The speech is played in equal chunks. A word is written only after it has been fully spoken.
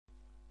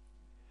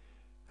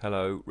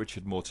Hello,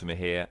 Richard Mortimer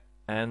here,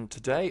 and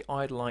today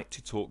I'd like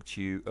to talk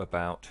to you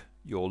about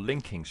your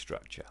linking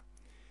structure.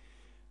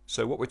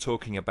 So what we're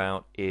talking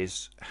about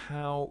is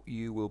how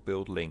you will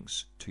build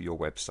links to your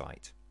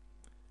website,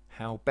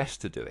 how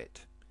best to do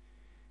it,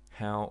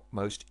 how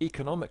most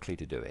economically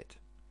to do it,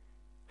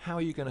 how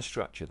are you going to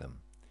structure them.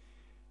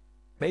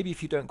 Maybe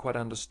if you don't quite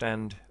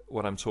understand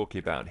what I'm talking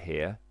about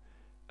here,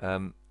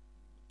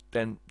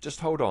 then just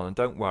hold on and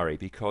don't worry,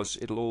 because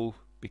it'll all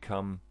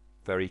become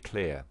very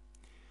clear.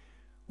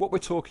 What we're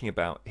talking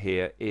about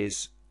here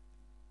is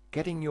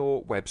getting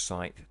your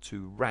website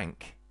to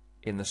rank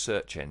in the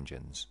search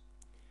engines.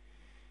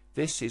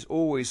 This is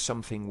always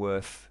something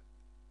worth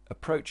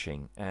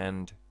approaching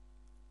and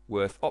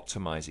worth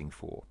optimizing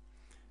for,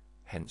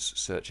 hence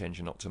search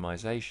engine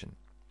optimization.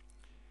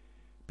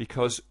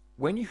 Because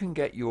when you can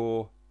get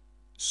your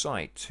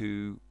site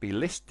to be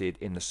listed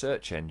in the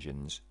search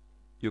engines,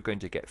 you're going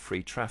to get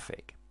free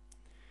traffic.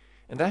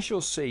 And as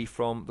you'll see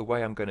from the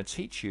way I'm going to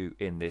teach you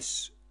in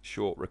this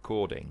short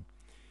recording,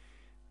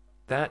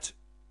 that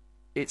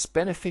it's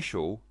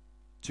beneficial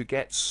to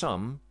get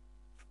some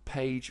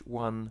page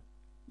one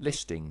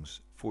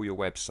listings for your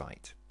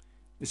website.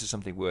 This is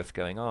something worth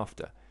going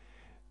after.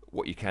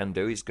 What you can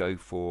do is go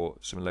for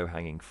some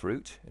low-hanging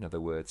fruit, in other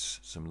words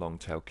some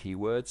long-tail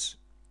keywords,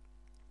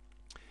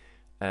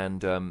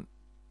 and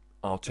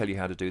I'll tell you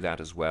how to do that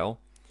as well.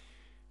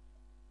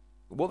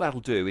 What that'll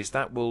do is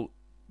that will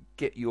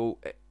get your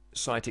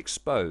site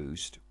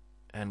exposed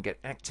and get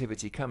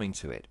activity coming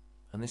to it,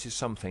 and this is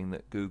something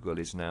that Google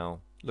is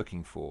now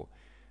looking for.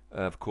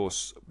 Of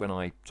course, when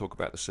I talk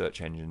about the search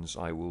engines,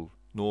 I will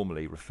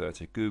normally refer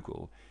to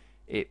Google,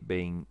 it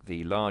being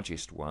the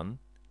largest one,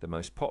 the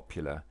most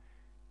popular,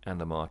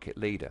 and the market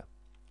leader.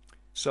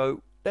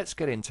 So let's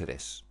get into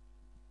this.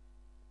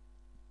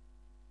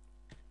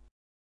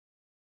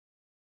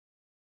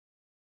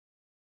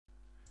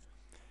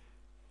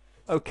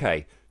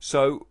 Okay,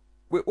 so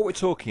what we're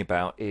talking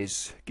about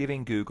is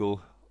giving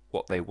Google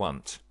what they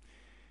want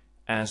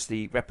as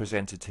the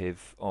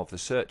representative of the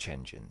search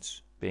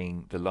engines,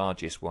 being the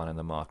largest one and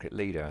the market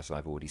leader, as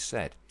I've already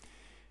said.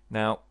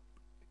 Now,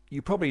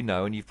 you probably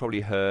know and you've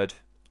probably heard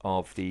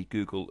of the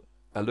Google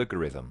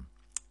algorithm.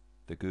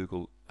 The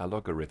Google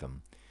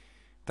algorithm.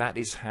 That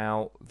is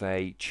how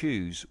they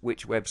choose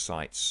which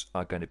websites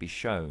are going to be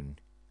shown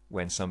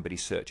when somebody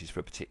searches for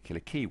a particular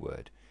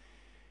keyword.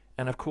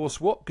 And of course,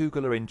 what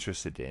Google are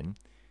interested in,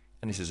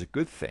 and this is a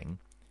good thing,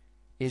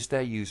 is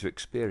their user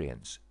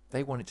experience.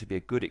 They want it to be a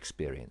good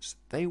experience.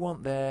 They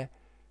want their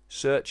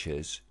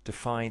searchers to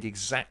find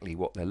exactly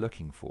what they're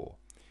looking for.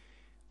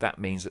 That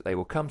means that they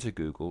will come to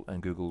Google,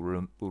 and Google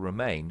will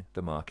remain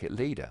the market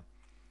leader.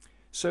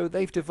 So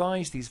they've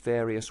devised these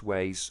various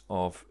ways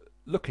of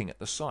looking at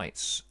the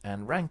sites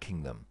and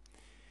ranking them.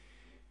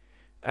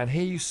 And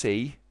here you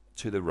see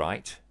to the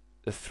right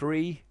the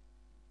three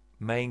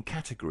main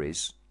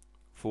categories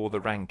for the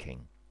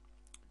ranking.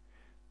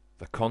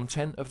 The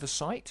content of the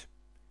site,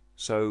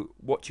 so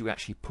what you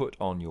actually put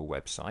on your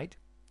website.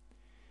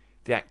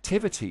 The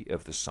activity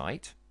of the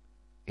site,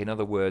 in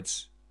other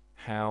words,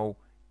 how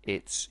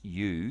it's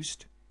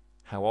used,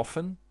 how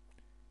often,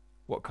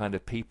 what kind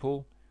of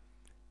people,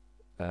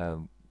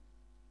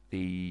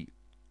 the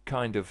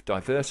kind of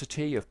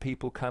diversity of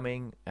people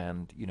coming,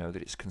 and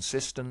that it's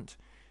consistent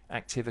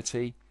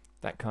activity,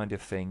 that kind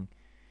of thing,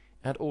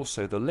 and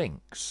also the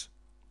links.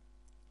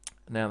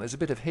 Now there's a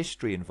bit of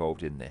history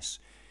involved in this,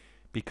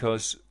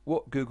 because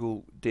what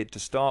Google did to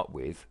start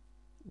with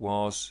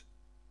was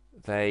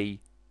they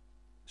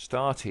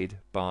started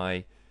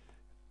by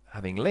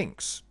having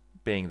links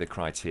being the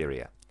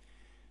criteria.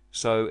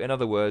 So in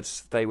other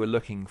words, they were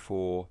looking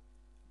for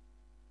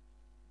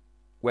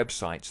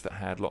websites that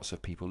had lots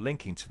of people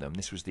linking to them.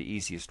 This was the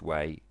easiest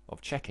way of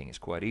checking. It's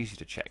quite easy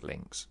to check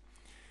links,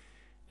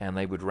 and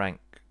they would rank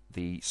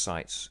the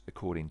sites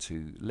according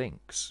to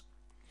links.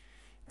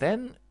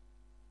 Then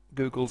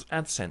Google's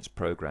AdSense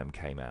program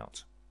came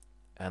out,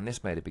 and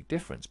this made a big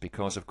difference,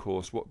 because of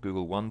course what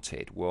Google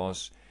wanted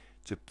was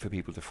for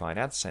people to find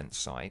AdSense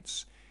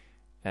sites,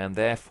 and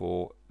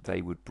therefore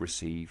they would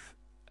receive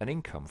an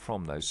income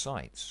from those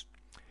sites.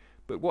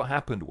 But what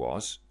happened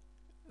was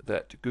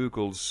that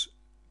Google's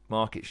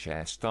market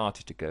share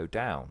started to go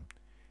down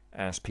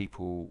as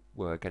people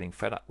were getting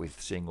fed up with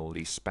seeing all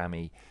these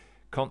spammy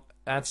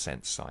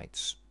AdSense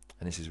sites,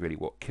 and this is really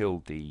what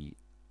killed the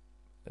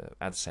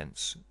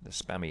AdSense, the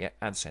spammy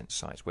AdSense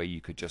sites, where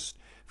you could just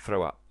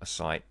throw up a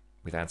site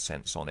with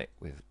AdSense on it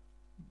with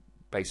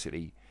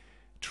basically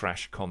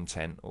trash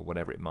content or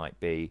whatever it might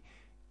be,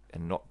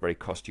 and not very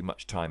cost you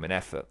much time and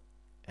effort,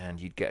 and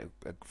you'd get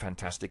a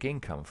fantastic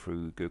income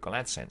through Google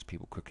AdSense,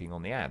 people clicking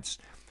on the ads.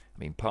 I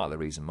mean, part of the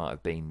reason might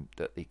have been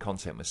that the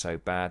content was so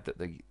bad that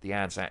the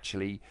ads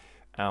actually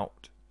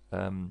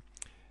were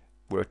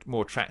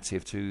more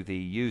attractive to the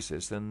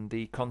users than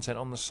the content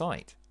on the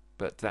site,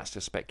 but that's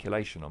just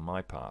speculation on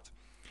my part.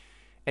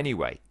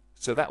 Anyway,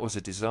 so that was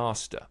a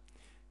disaster.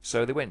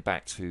 So they went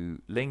back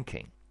to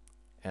linking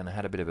and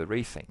had a bit of a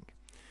rethink.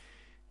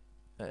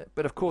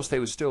 But of course they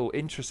were still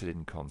interested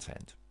in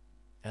content.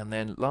 And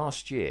then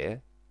last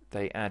year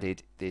they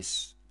added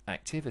this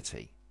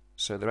activity.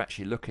 So they're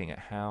actually looking at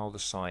how the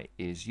site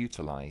is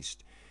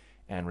utilized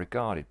and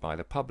regarded by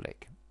the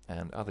public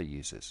and other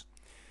users.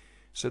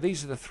 So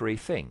these are the three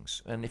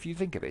things, and if you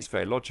think of it, it's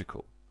very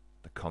logical.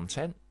 The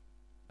content,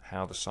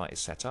 how the site is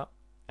set up,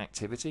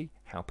 activity,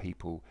 how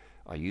people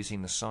are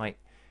using the site,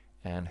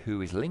 and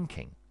who is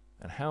linking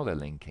and how they're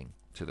linking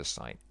to the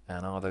site,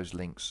 and are those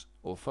links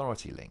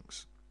authority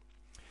links.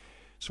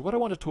 So what I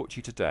want to talk to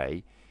you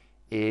today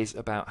is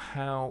about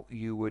how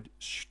you would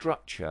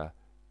structure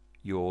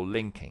your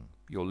linking,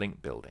 your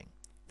link building.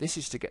 This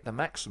is to get the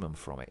maximum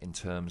from it in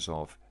terms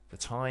of the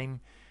time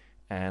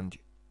and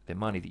the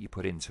money that you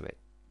put into it.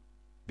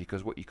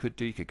 Because what you could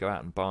do, you could go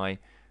out and buy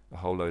a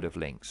whole load of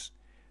links.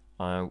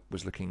 I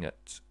was looking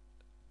at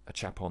a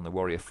chap on the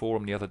Warrior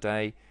Forum the other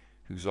day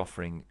who's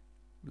offering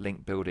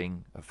link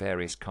building of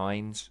various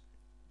kinds,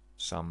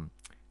 some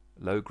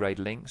low-grade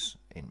links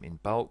in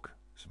bulk,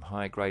 some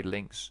higher-grade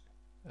links,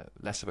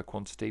 less of a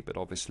quantity, but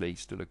obviously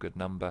still a good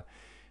number.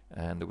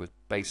 And there was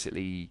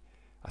basically,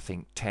 I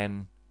think,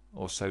 10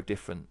 or so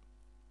different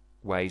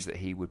ways that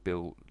he would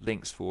build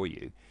links for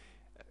you,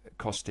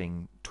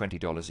 costing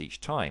 $20 each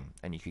time,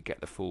 and you could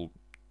get the full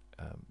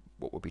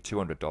what would be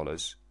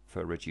 $200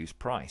 for a reduced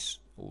price.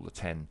 All the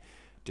 10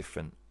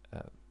 different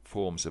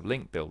forms of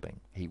link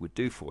building he would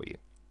do for you.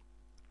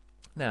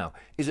 Now,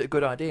 is it a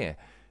good idea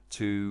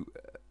to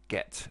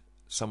get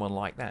someone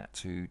like that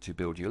to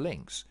build your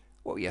links?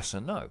 Well, yes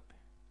and no,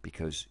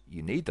 because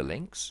you need the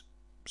links.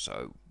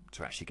 So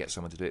to actually get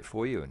someone to do it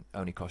for you and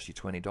only cost you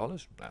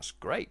 $20, that's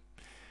great.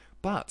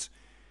 But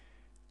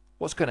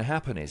what's going to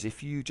happen is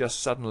if you just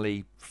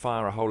suddenly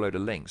fire a whole load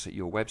of links at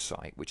your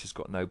website which has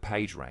got no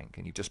page rank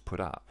and you just put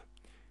up,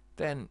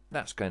 then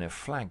that's going to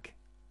flag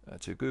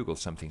to Google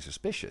something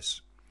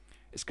suspicious.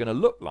 It's going to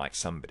look like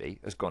somebody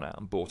has gone out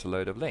and bought a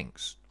load of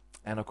links.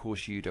 And of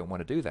course you don't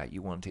want to do that.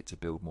 You want it to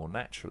build more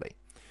naturally.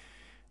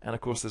 And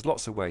of course there's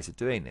lots of ways of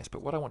doing this,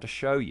 but what I want to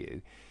show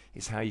you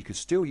is how you could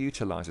still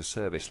utilize a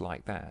service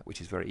like that,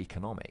 which is very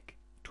economic,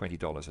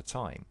 $20 a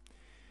time,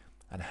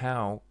 and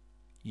how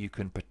you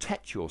can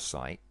protect your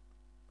site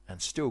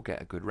and still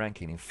get a good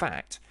ranking. In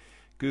fact,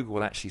 Google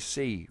will actually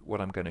see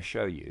what I'm going to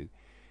show you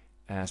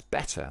as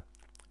better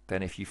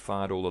than if you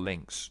fired all the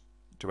links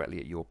directly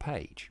at your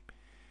page.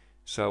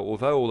 So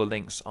although all the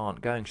links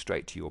aren't going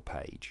straight to your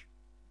page,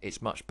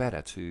 it's much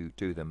better to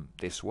do them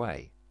this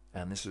way,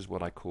 and this is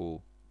what I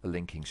call a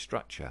linking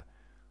structure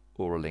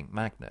or a link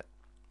magnet.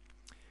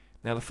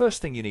 Now the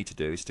first thing you need to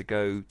do is to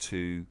go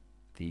to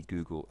the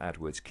Google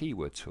AdWords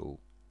keyword tool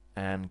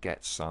and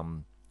get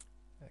some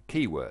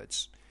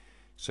keywords.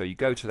 So you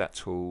go to that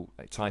tool,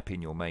 type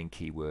in your main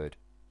keyword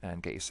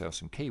and get yourself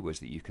some keywords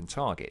that you can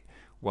target,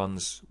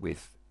 ones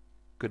with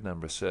good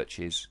number of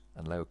searches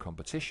and lower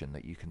competition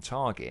that you can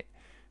target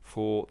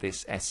for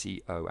this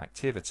SEO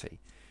activity.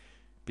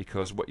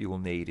 Because what you will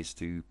need is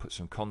to put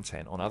some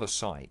content on other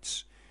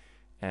sites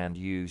and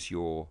use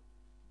your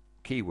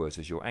keywords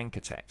as your anchor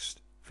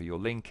text for your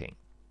linking.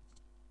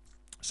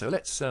 So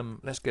let's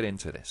get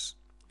into this.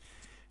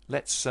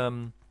 Let's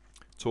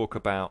talk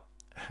about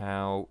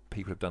how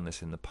people have done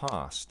this in the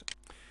past.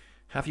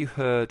 Have you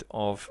heard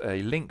of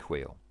a link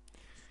wheel?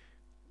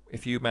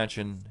 If you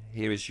imagine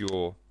here is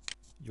your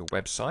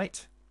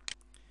website,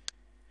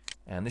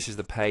 and this is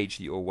the page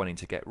that you're wanting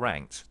to get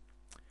ranked.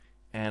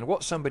 And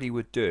what somebody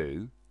would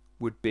do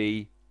would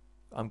be,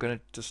 I'm going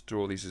to just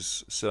draw these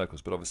as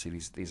circles, but obviously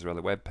these are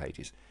other web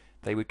pages.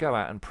 They would go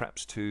out and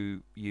perhaps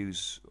to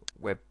use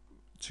Web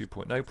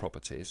 2.0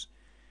 properties,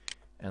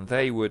 and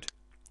they would,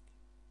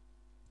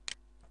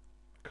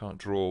 can't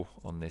draw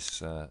on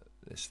this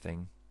this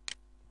thing.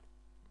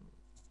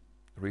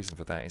 The reason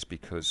for that is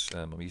because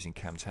I'm using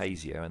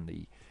Camtasia,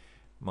 and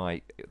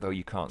though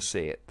you can't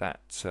see it,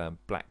 that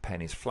black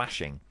pen is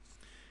flashing,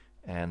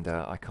 and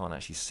I can't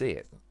actually see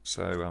it,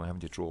 so I'm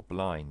having to draw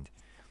blind.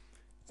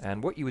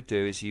 And what you would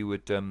do is you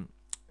would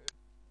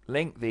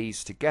link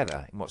these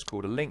together in what's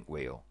called a link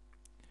wheel.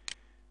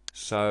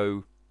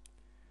 So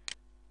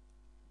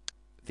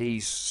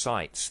these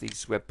sites,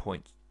 these Web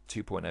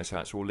 2.0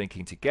 sites, are all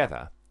linking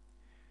together,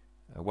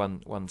 one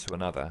to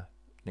another,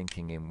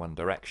 linking in one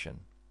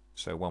direction.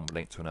 So one will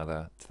link to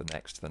another, to the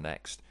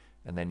next,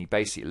 and then you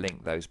basically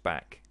link those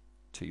back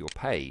to your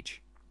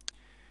page.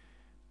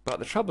 But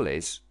the trouble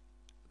is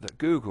that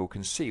Google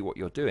can see what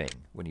you're doing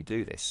when you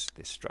do this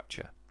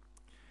structure,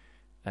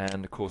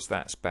 and of course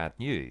that's bad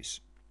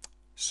news.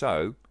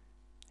 So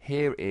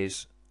here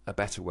is a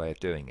better way of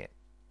doing it.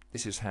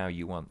 This is how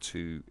you want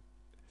to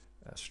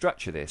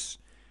structure this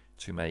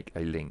to make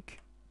a link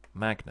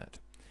magnet.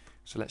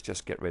 So let's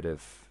just get rid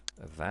of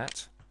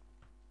that.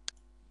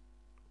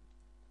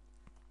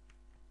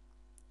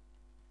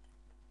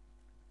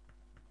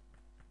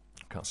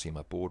 Can't see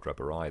my board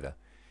rubber either,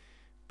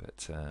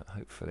 but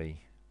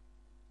hopefully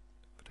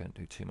if I don't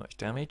do too much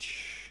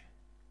damage,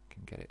 I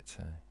can get it.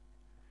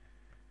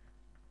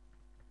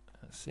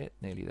 That's it,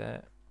 nearly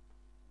there.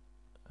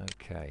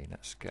 Okay,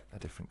 let's get a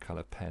different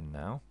color pen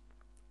now.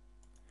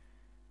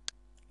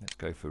 Let's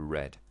go for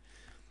red.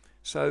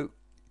 So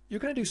you're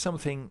going to do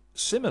something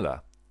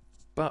similar,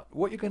 but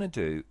what you're going to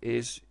do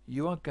is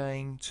you are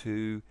going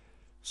to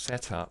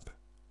set up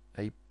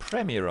a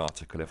premier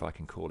article, if I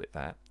can call it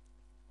that,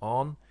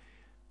 on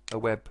a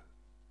Web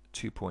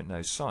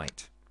 2.0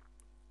 site.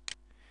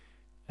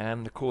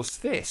 And of course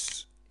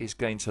this is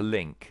going to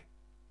link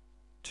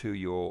to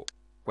your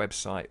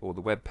website or the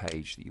web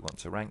page that you want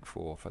to rank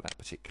for that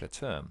particular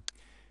term,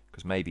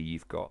 because maybe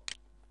you've got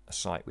a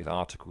site with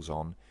articles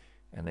on,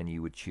 and then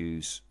you would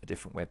choose a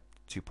different Web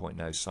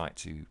 2.0 site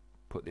to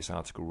put this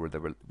article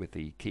with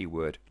the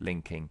keyword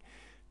linking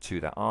to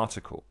that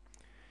article.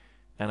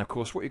 And of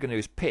course what you're going to do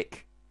is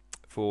pick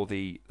for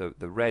the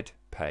red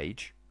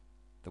page,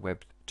 the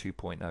Web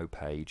 2.0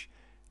 page,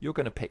 you're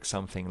going to pick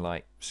something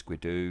like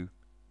Squidoo,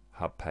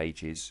 Hub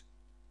Pages,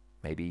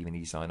 maybe even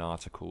eDesign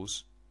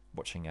Articles,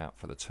 watching out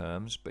for the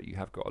terms, but you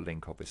have got a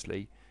link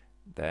obviously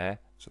there,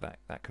 so that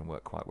can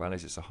work quite well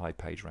as it's a high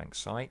page rank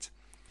site.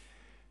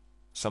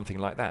 Something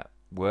like that.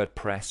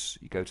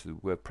 WordPress, you go to the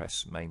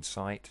WordPress main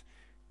site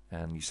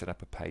and you set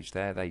up a page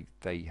there,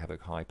 they have a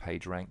high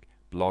page rank.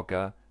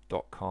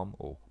 Blogger.com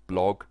or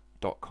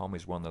blog.com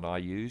is one that I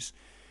use,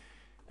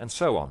 and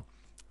so on.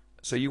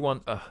 So you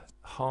want a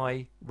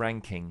high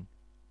ranking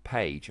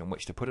page on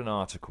which to put an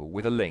article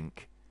with a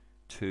link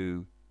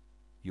to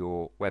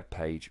your web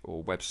page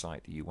or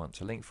website that you want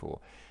to link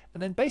for.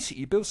 And then basically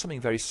you build something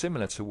very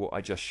similar to what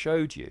I just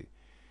showed you.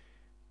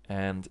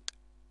 And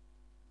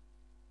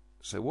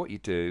so what you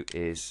do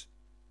is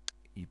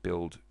you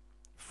build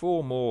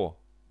 4 more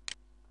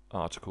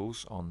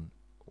articles on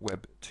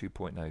Web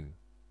 2.0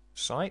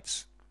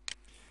 sites,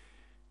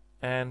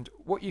 and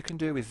what you can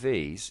do with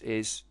these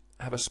is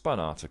have a spun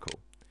article.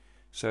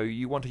 So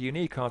you want a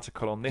unique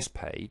article on this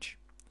page,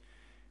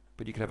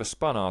 but you can have a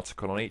spun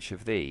article on each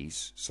of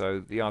these,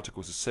 so the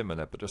articles are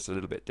similar but just a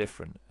little bit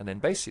different, and then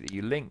basically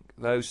you link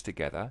those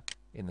together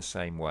in the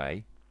same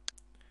way,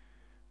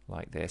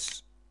 like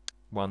this,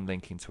 one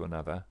linking to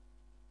another.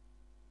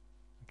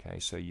 Okay,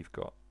 so you've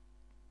got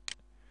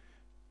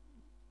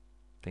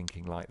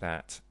thinking like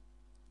that,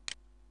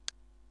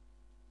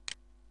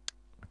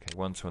 okay,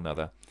 one to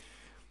another.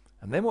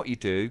 And then what you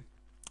do,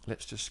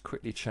 let's just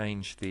quickly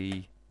change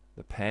the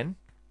pen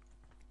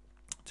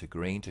to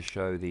green to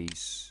show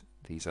these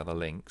other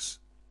links.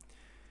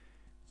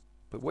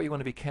 But what you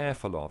want to be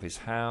careful of is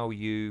how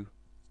you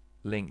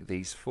link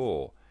these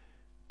 4,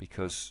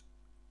 because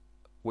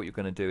what you're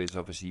going to do is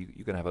obviously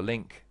you're going to have a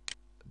link,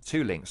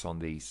 2 links on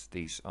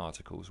these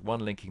articles,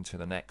 one linking to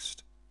the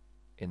next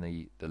in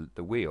the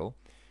wheel,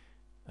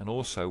 and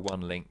also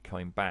one link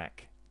coming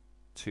back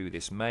to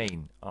this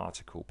main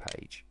article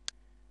page.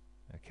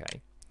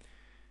 Okay,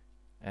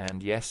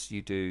 and yes,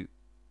 you do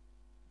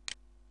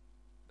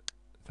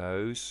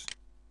those,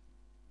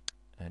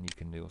 and you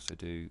can also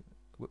do,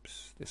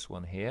 whoops, this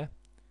one here,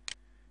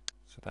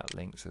 so that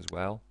links as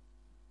well,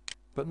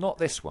 but not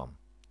this one.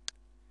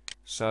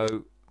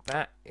 So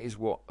that is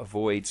what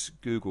avoids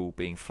Google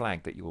being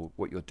flagged that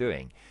what you're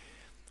doing.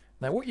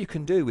 Now what you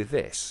can do with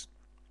this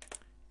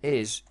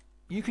is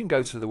you can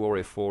go to the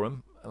Warrior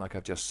Forum, like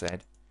I've just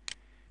said,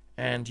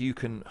 and you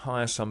can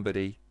hire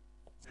somebody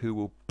who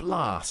will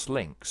blast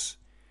links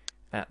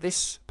at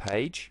this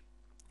page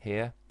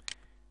here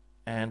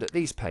and at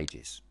these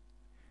pages,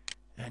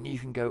 and you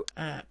can go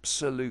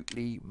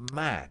absolutely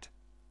mad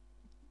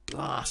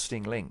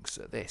blasting links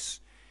at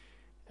this.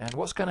 And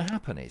what's going to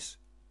happen is,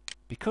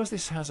 because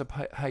this has a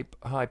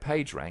high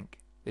page rank,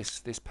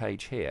 this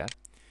page here,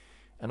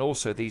 and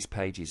also these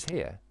pages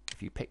here,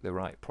 if you pick the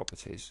right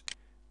properties,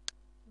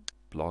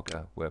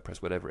 Blogger,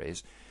 WordPress, whatever it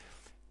is,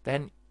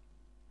 then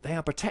they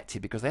are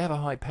protected because they have a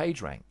high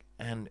page rank.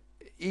 And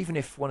even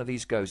if one of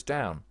these goes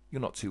down, you're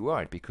not too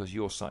worried because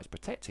your site's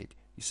protected,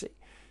 you see.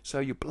 So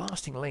you're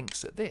blasting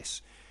links at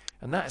this,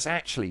 and that's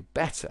actually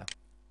better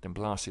than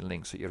blasting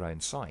links at your own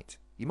site.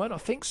 You might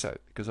not think so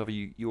because of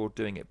you're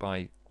doing it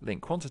by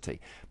link quantity,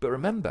 but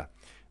remember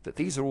that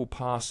these are all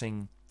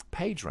passing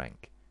page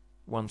rank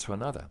one to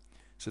another.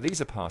 So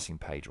these are passing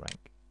page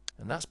rank,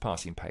 and that's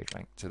passing page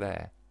rank to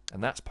there,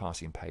 and that's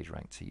passing page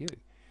rank to you,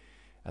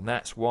 and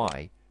that's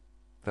why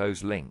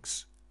those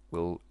links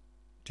will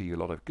do you a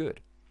lot of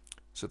good.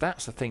 So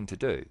that's the thing to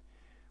do.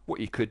 What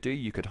you could do,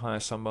 you could hire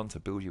someone to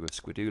build you a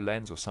Squidoo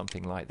lens or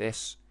something like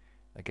this.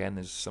 Again,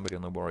 there's somebody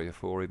on the Warrior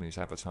Forum who's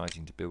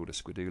advertising to build a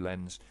Squidoo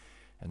lens,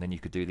 and then you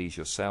could do these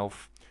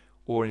yourself.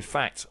 Or in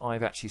fact,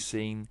 I've actually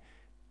seen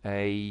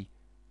a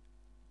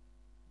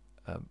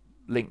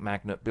link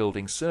magnet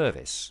building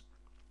service.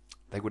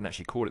 They wouldn't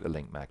actually call it the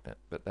link magnet,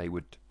 but they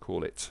would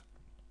call it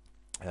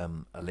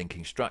a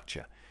linking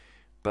structure.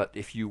 But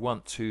if you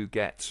want to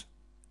get,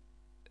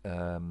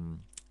 let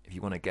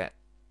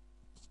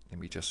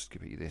me just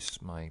give you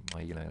this, my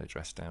email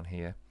address down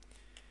here.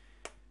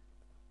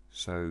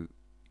 So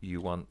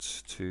you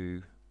want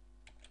to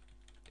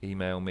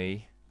email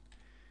me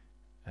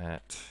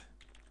at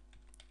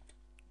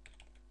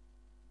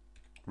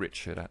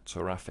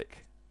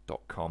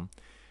richard@toraffic.com,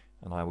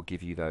 and I will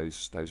give you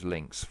those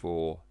links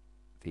for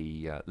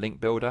the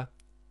link builder,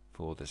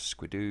 for the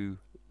Squidoo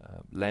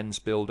lens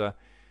builder,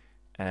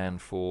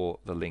 and for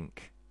the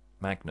link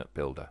magnet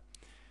builder.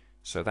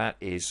 So that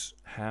is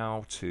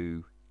how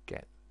to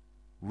get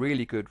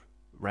really good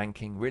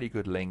ranking, really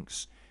good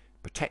links,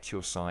 protect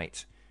your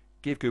site,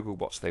 give Google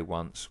what they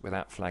want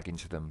without flagging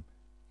to them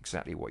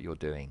exactly what you're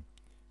doing.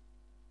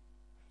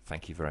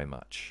 Thank you very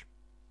much.